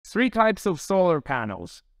three types of solar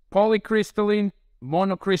panels: polycrystalline,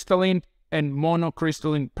 monocrystalline, and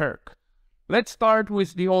monocrystalline PERC. Let's start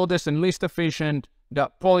with the oldest and least efficient,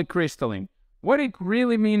 the polycrystalline. What it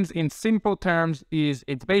really means in simple terms is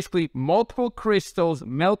it's basically multiple crystals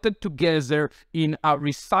melted together in a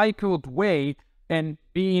recycled way and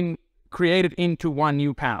being created into one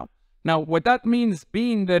new panel. Now, what that means,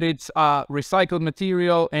 being that it's a recycled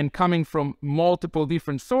material and coming from multiple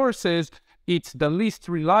different sources, it's the least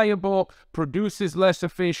reliable, produces less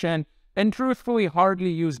efficient, and truthfully hardly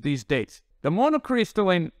used these days. The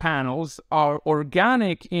monocrystalline panels are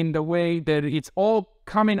organic in the way that it's all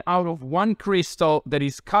coming out of one crystal that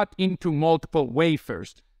is cut into multiple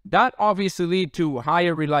wafers. That obviously leads to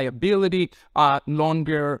higher reliability,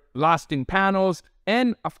 longer lasting panels,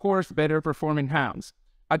 and of course, better performing panels.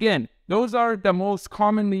 Again, those are the most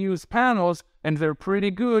commonly used panels, and they're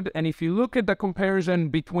pretty good. And if you look at the comparison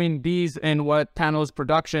between these and what panels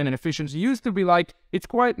production and efficiency used to be like, it's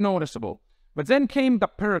quite noticeable. But then came the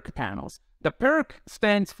PERC panels. The PERC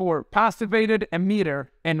stands for passivated emitter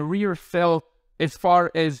and rear cell, as far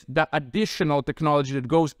as the additional technology that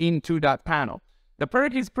goes into that panel. The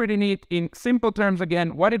PERC is pretty neat. In simple terms,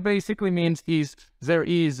 again, what it basically means is there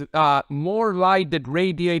is more light that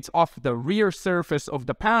radiates off the rear surface of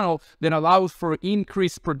the panel that allows for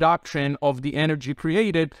increased production of the energy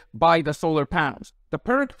created by the solar panels. The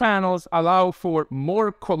PERC panels allow for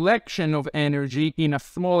more collection of energy in a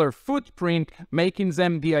smaller footprint, making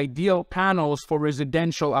them the ideal panels for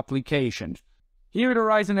residential applications. Here at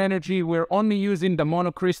Horizon Energy, we're only using the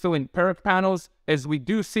monocrystalline PERC panels, as we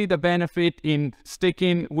do see the benefit in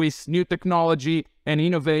sticking with new technology and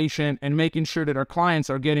innovation and making sure that our clients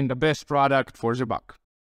are getting the best product for their buck.